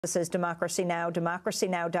This is Democracy Now!,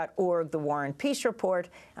 democracynow.org, The War and Peace Report.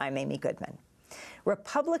 I'm Amy Goodman.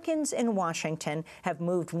 Republicans in Washington have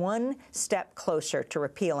moved one step closer to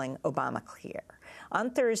repealing Obamacare. On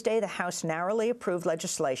Thursday, the House narrowly approved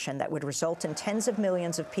legislation that would result in tens of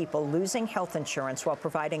millions of people losing health insurance while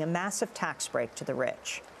providing a massive tax break to the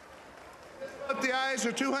rich. The ayes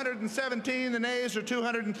are 217, the nays are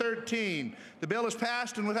 213. The bill is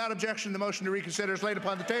passed, and without objection, the motion to reconsider is laid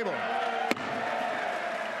upon the table.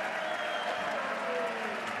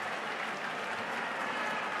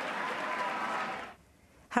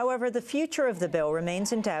 However, the future of the bill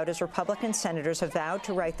remains in doubt as Republican senators have vowed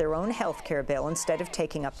to write their own health care bill instead of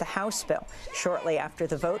taking up the House bill. Shortly after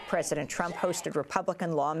the vote, President Trump hosted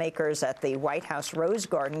Republican lawmakers at the White House Rose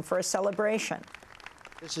Garden for a celebration.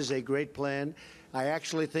 This is a great plan. I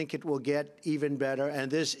actually think it will get even better. And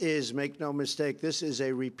this is, make no mistake, this is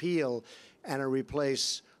a repeal and a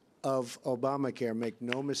replace of Obamacare. Make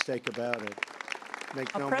no mistake about it.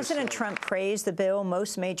 President Trump praised the bill.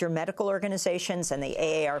 Most major medical organizations and the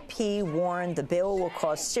AARP warned the bill will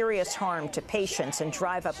cause serious harm to patients and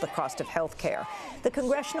drive up the cost of health care. The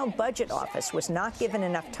Congressional Budget Office was not given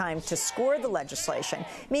enough time to score the legislation,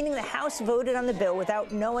 meaning the House voted on the bill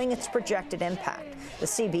without knowing its projected impact. The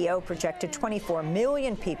CBO projected 24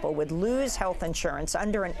 million people would lose health insurance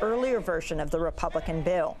under an earlier version of the Republican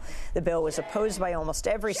bill. The bill was opposed by almost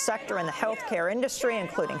every sector in the health care industry,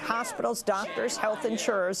 including hospitals, doctors, health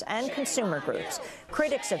insurers, and consumer groups.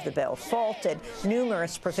 Critics of the bill faulted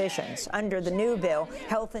numerous provisions. Under the new bill,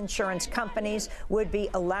 health insurance companies would be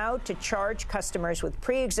allowed to charge customers with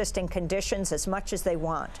pre-existing conditions as much as they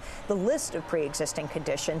want. The list of pre-existing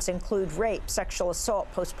conditions include rape, sexual assault,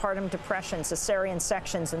 postpartum depression, cesarean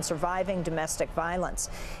sections, and surviving domestic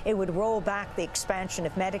violence. It would roll back the expansion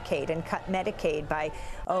of Medicaid and cut Medicaid by,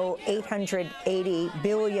 $880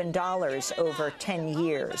 billion over 10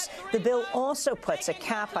 years. The bill also puts a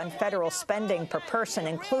cap on federal spending per person,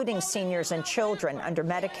 including seniors and children under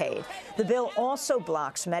Medicaid. The bill also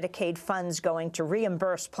blocks Medicaid funds going to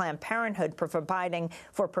reimburse Planned Parenthood for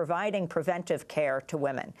providing preventive care to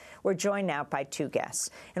women. We're joined now by two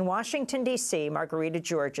guests. In Washington, D.C., Margarita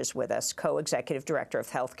George is with us, co-executive director of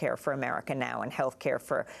Healthcare for America Now and Healthcare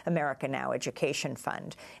for America Now Education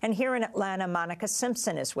Fund. And here in Atlanta, Monica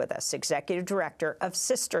Simpson is with us, executive director of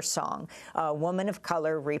Sister Song, a woman of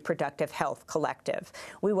color reproductive health collective.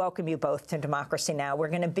 We welcome you both to Democracy Now! We're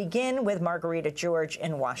going to begin with Margarita George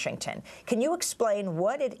in Washington. Can you explain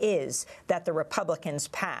what it is that the Republicans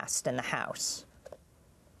passed in the House?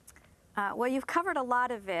 Well, you've covered a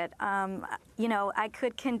lot of it. I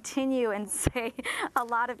could continue and say a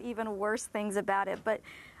lot of even worse things about it, but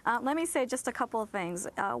let me say just a couple of things.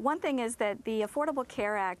 One thing is that the Affordable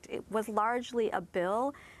Care Act was largely a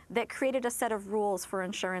bill that created a set of rules for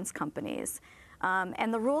insurance companies.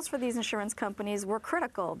 And the rules for these insurance companies were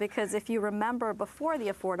critical because if you remember before the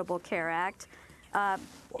Affordable Care Act,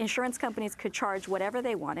 insurance companies could charge whatever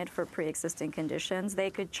they wanted for pre-existing conditions.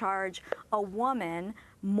 They could charge a woman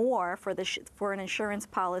more for an insurance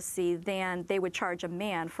policy than they would charge a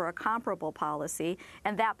man for a comparable policy,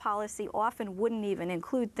 and that policy often wouldn't even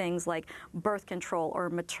include things like birth control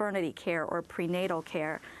or maternity care or prenatal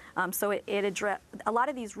care. So a lot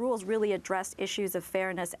of these rules really addressed issues of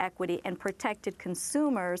fairness, equity, and protected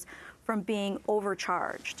consumers from being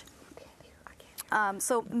overcharged.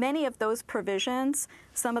 So many of those provisions,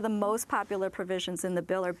 some of the most popular provisions in the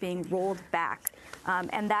bill are being rolled back.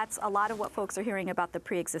 And that's a lot of what folks are hearing about the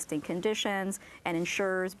pre-existing conditions and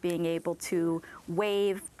insurers being able to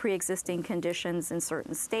waive pre-existing conditions in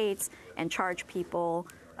certain states and charge people,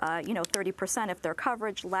 30% if their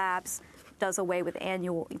coverage lapse, does away with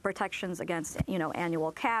annual protections against,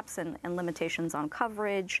 annual caps and limitations on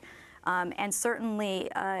coverage. And certainly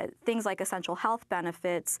things like essential health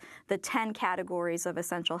benefits, the 10 categories of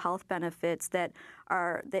essential health benefits that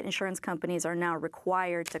insurance companies are now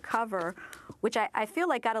required to cover, which I feel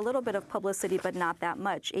like got a little bit of publicity, but not that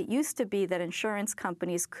much. It used to be that insurance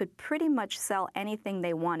companies could pretty much sell anything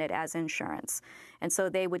they wanted as insurance. And so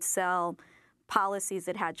they would sell policies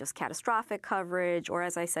that had just catastrophic coverage, or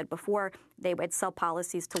as I said before, they would sell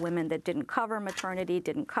policies to women that didn't cover maternity,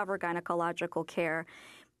 didn't cover gynecological care.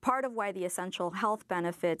 Part of why the essential health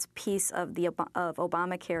benefits piece of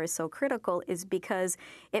Obamacare is so critical is because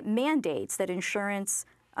it mandates that insurance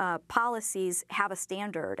policies have a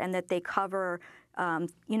standard and that they cover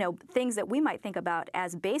things that we might think about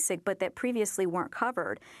as basic, but that previously weren't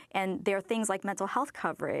covered. And there are things like mental health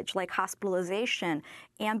coverage, like hospitalization,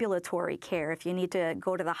 ambulatory care, if you need to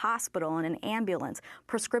go to the hospital in an ambulance,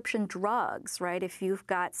 prescription drugs, right? If you've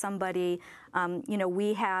got somebody,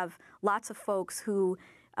 we have lots of folks who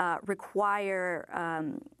require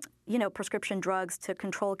prescription drugs to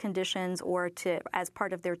control conditions or as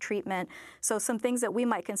part of their treatment. So some things that we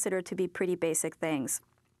might consider to be pretty basic things.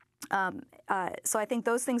 So I think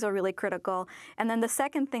those things are really critical. And then the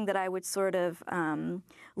second thing that I would sort of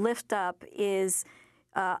lift up is,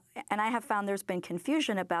 and I have found there's been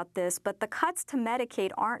confusion about this, but the cuts to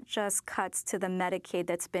Medicaid aren't just cuts to the Medicaid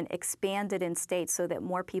that's been expanded in states so that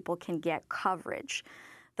more people can get coverage.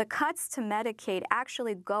 The cuts to Medicaid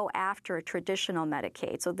actually go after traditional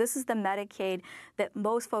Medicaid. So this is the Medicaid that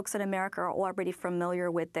most folks in America are already familiar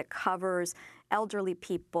with, that covers elderly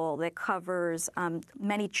people, that covers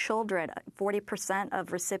many children. 40%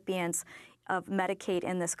 of recipients of Medicaid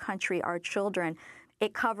in this country are children.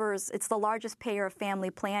 It's the largest payer of family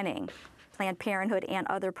planning, Planned Parenthood and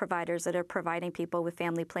other providers that are providing people with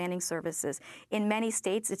family planning services. In many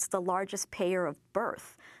states, it's the largest payer of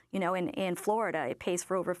birth. In Florida, it pays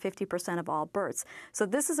for over 50% of all births. So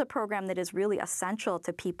this is a program that is really essential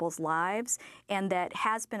to people's lives and that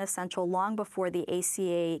has been essential long before the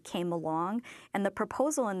ACA came along. And the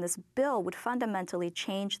proposal in this bill would fundamentally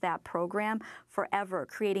change that program forever,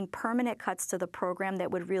 creating permanent cuts to the program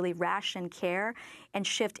that would really ration care and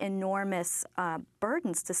shift enormous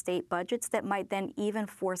burdens to state budgets that might then even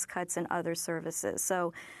force cuts in other services.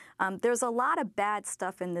 So there's a lot of bad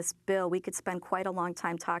stuff in this bill. We could spend quite a long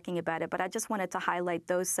time talking about it, but I just wanted to highlight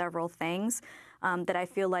those several things that I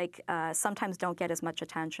feel like sometimes don't get as much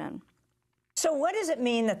attention. So what does it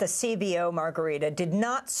mean that the CBO, Margarita, did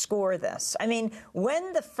not score this? I mean,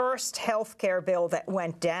 when the first health care bill that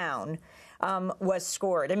went down was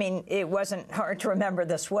scored, I mean, it wasn't hard to remember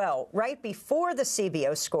this well. Right before the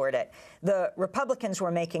CBO scored it, the Republicans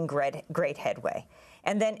were making great headway.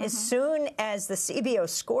 And then as soon as the CBO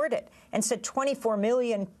scored it and said 24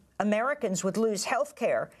 million Americans would lose health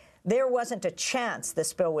care, there wasn't a chance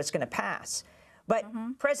this bill was going to pass. But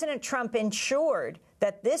President Trump ensured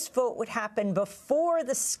that this vote would happen before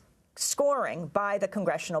the scoring by the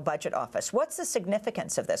Congressional Budget Office. What's the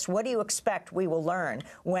significance of this? What do you expect we will learn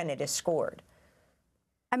when it is scored?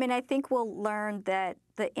 I mean, I think we'll learn that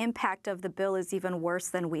the impact of the bill is even worse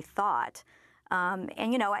than we thought.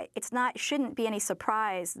 It shouldn't be any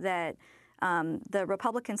surprise that the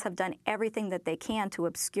Republicans have done everything that they can to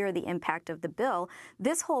obscure the impact of the bill.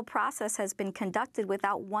 This whole process has been conducted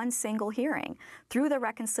without one single hearing through the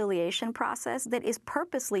reconciliation process that is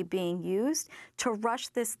purposely being used to rush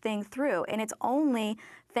this thing through. And it's only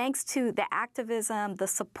thanks to the activism, the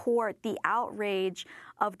support, the outrage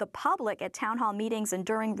of the public at town hall meetings and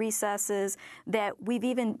during recesses that we've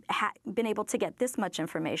even been able to get this much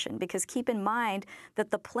information. Because keep in mind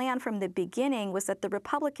that the plan from the beginning was that the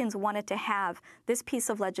Republicans wanted to have this piece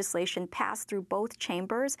of legislation pass through both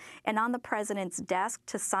chambers and on the president's desk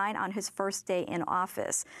to sign on his first day in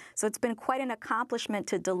office. So it's been quite an accomplishment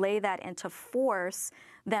to delay that and to force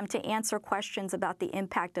them to answer questions about the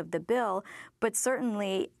impact of the bill. But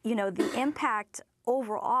certainly, the impact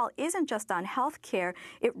overall isn't just on health care.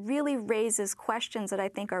 It really raises questions that I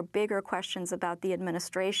think are bigger questions about the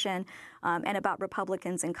administration and about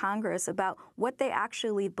Republicans in Congress, about what they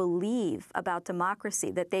actually believe about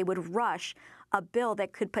democracy, that they would rush a bill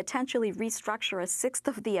that could potentially restructure a sixth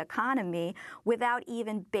of the economy without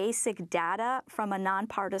even basic data from a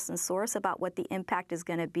nonpartisan source about what the impact is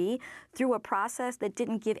going to be, through a process that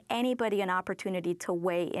didn't give anybody an opportunity to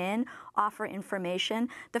weigh in, offer information.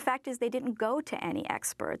 The fact is they didn't go to any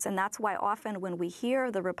experts, and that's why often when we hear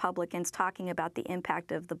the Republicans talking about the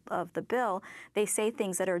impact of the bill, they say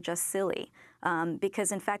things that are just silly.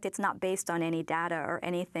 Because, in fact, it's not based on any data or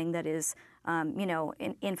anything that is,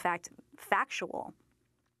 in fact, factual.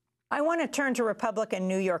 I want to turn to Republican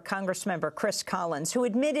New York Congressmember Chris Collins, who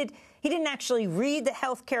admitted he didn't actually read the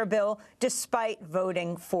health care bill despite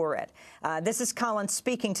voting for it. This is Collins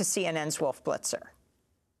speaking to CNN's Wolf Blitzer.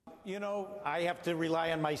 I have to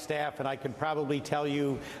rely on my staff, and I can probably tell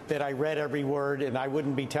you that I read every word, and I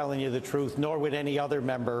wouldn't be telling you the truth, nor would any other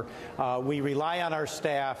member. We rely on our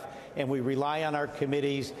staff, and we rely on our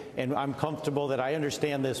committees, and I'm comfortable that I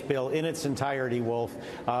understand this bill in its entirety, Wolf,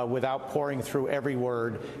 without pouring through every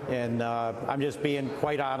word, and I'm just being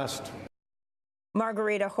quite honest.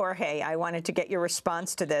 Margarita, Jorge, I wanted to get your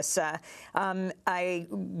response to this.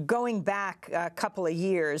 Going back a couple of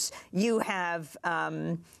years, you have,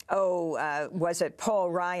 was it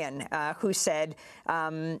Paul Ryan who said,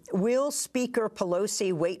 will Speaker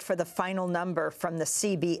Pelosi wait for the final number from the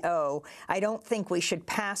CBO? I don't think we should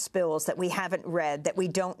pass bills that we haven't read, that we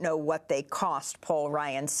don't know what they cost, Paul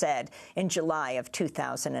Ryan said in July of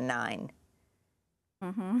 2009.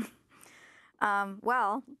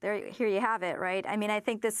 Well, here you have it, right? I mean, I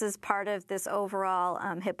think this is part of this overall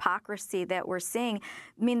hypocrisy that we're seeing.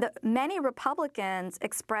 I mean, many Republicans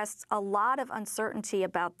expressed a lot of uncertainty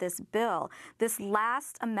about this bill. This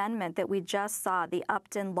last amendment that we just saw, the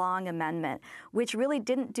Upton-Long amendment, which really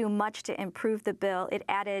didn't do much to improve the bill. It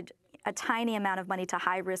added a tiny amount of money to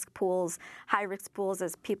high-risk pools. High-risk pools,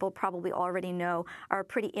 as people probably already know, are a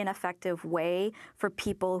pretty ineffective way for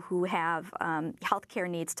people who have health care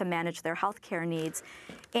needs to manage their health care needs.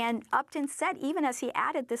 And Upton said, even as he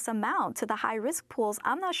added this amount to the high-risk pools,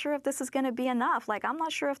 I'm not sure if this is going to be enough. Like, I'm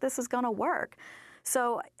not sure if this is going to work.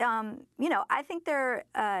 So, you know, I think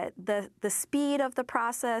the speed of the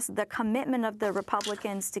process, the commitment of the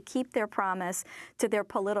Republicans to keep their promise to their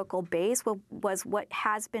political base was what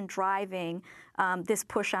has been driving this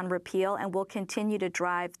push on repeal and will continue to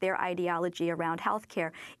drive their ideology around health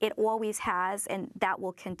care. It always has, and that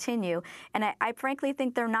will continue. And I frankly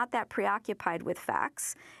think they're not that preoccupied with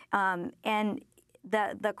facts. And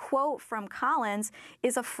the quote from Collins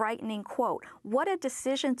is a frightening quote. What a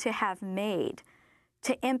decision to have made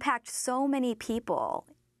to impact so many people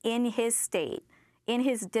in his state, in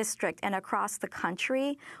his district, and across the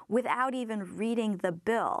country without even reading the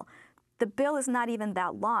bill. The bill is not even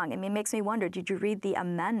that long. I mean, it makes me wonder, did you read the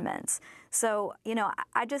amendments? So, you know,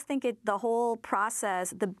 I just think the whole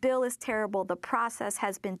process, the bill is terrible. The process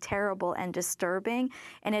has been terrible and disturbing,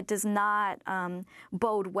 and it does not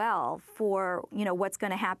bode well for, you know, what's going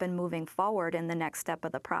to happen moving forward in the next step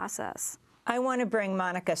of the process. I want to bring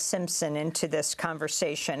Monica Simpson into this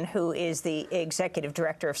conversation, who is the executive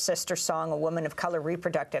director of Sister Song, a woman of color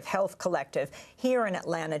reproductive health collective here in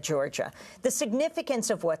Atlanta, Georgia. The significance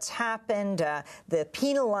of what's happened, the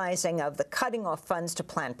penalizing of the cutting off funds to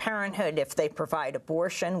Planned Parenthood if they provide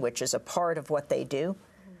abortion, which is a part of what they do.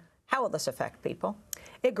 How will this affect people?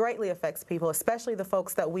 It greatly affects people, especially the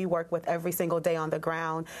folks that we work with every single day on the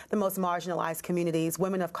ground, the most marginalized communities,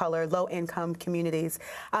 women of color, low-income communities.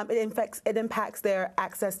 It impacts their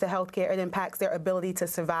access to health care. It impacts their ability to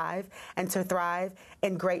survive and to thrive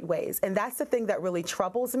in great ways. And that's the thing that really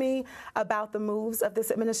troubles me about the moves of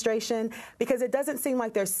this administration, because it doesn't seem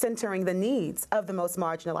like they're centering the needs of the most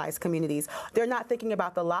marginalized communities. They're not thinking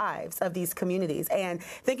about the lives of these communities and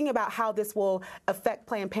thinking about how this will affect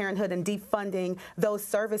Planned Parenthood and defunding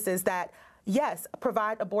those services that, yes,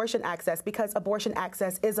 provide abortion access, because abortion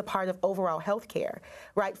access is a part of overall health care,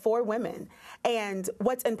 right, for women. And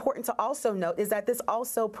what's important to also note is that this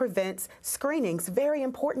also prevents screenings, very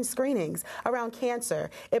important screenings around cancer.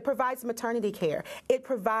 It provides maternity care. It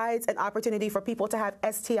provides an opportunity for people to have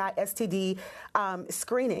STI, STD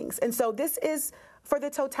screenings. And so this is for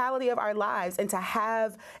the totality of our lives, and to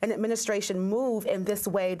have an administration move in this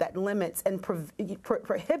way that limits and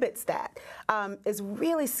prohibits that is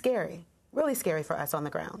really scary. Really scary for us on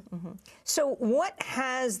the ground. Mm-hmm. So what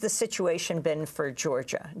has the situation been for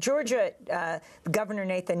Georgia? Georgia, Governor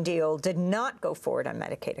Nathan Deal did not go forward on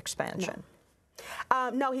Medicaid expansion. No.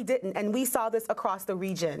 No, he didn't. And we saw this across the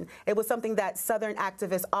region. It was something that Southern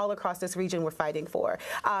activists all across this region were fighting for,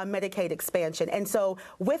 Medicaid expansion. And so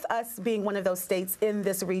with us being one of those states in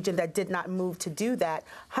this region that did not move to do that,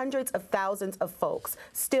 hundreds of thousands of folks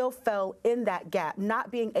still fell in that gap, not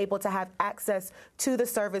being able to have access to the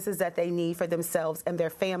services that they need for themselves and their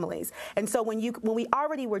families. And so when we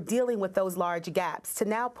already were dealing with those large gaps, to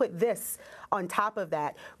now put this on top of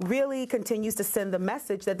that really continues to send the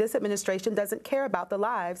message that this administration doesn't care about the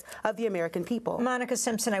lives of the American people. Monica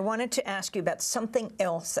Simpson, I wanted to ask you about something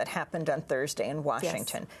else that happened on Thursday in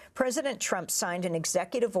Washington. Yes. President Trump signed an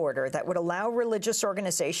executive order that would allow religious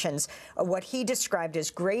organizations what he described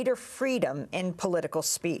as greater freedom in political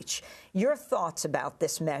speech. Your thoughts about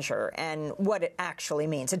this measure and what it actually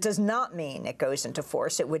means? It does not mean it goes into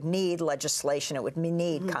force. It would need legislation. It would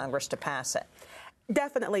need Congress to pass it.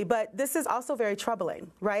 Definitely, but this is also very troubling,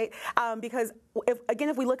 right? Because,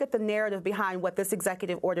 if we look at the narrative behind what this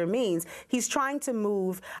executive order means, he's trying to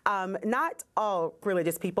move not all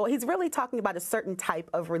religious people. He's really talking about a certain type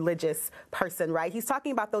of religious person, right? He's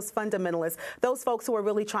talking about those fundamentalists, those folks who are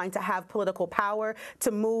really trying to have political power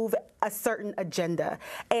to move a certain agenda.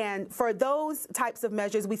 And for those types of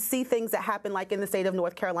measures, we see things that happen like in the state of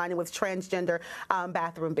North Carolina with transgender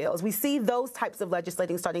bathroom bills. We see those types of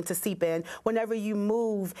legislating starting to seep in whenever you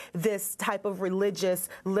move this type of religious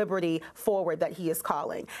liberty forward that he is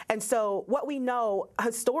calling. And so what we know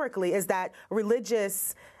historically is that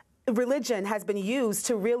religion has been used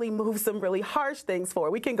to really move some really harsh things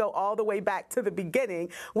forward. We can go all the way back to the beginning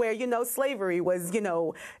where, slavery was,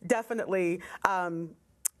 definitely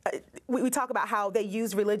we talk about how they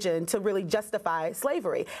use religion to really justify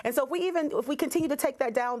slavery. And so if we continue to take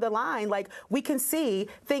that down the line, like, we can see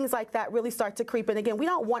things like that really start to creep in again. We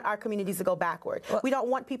don't want our communities to go backward. Well, we don't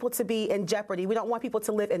want people to be in jeopardy. We don't want people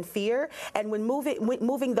to live in fear. And when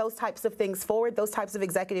moving those types of things forward, those types of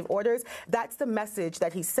executive orders, that's the message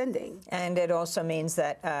that he's sending. And it also means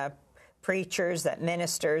that preachers, that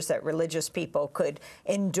ministers, that religious people could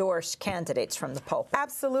endorse candidates from the pulpit.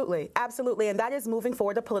 Absolutely, absolutely. And that is moving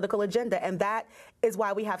forward a political agenda. And that is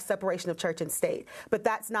why we have separation of church and state. But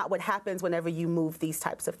that's not what happens whenever you move these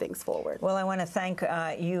types of things forward. Well, I want to thank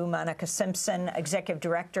you, Monica Simpson, Executive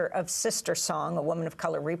Director of Sister Song, a woman of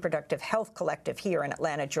color reproductive health collective here in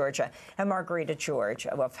Atlanta, Georgia, and Margarita George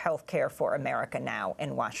of Healthcare for America Now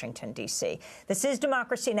in Washington, D.C. This is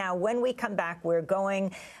Democracy Now! When we come back, we're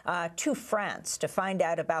going to France to find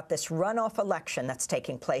out about this runoff election that's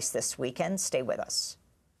taking place this weekend. Stay with us.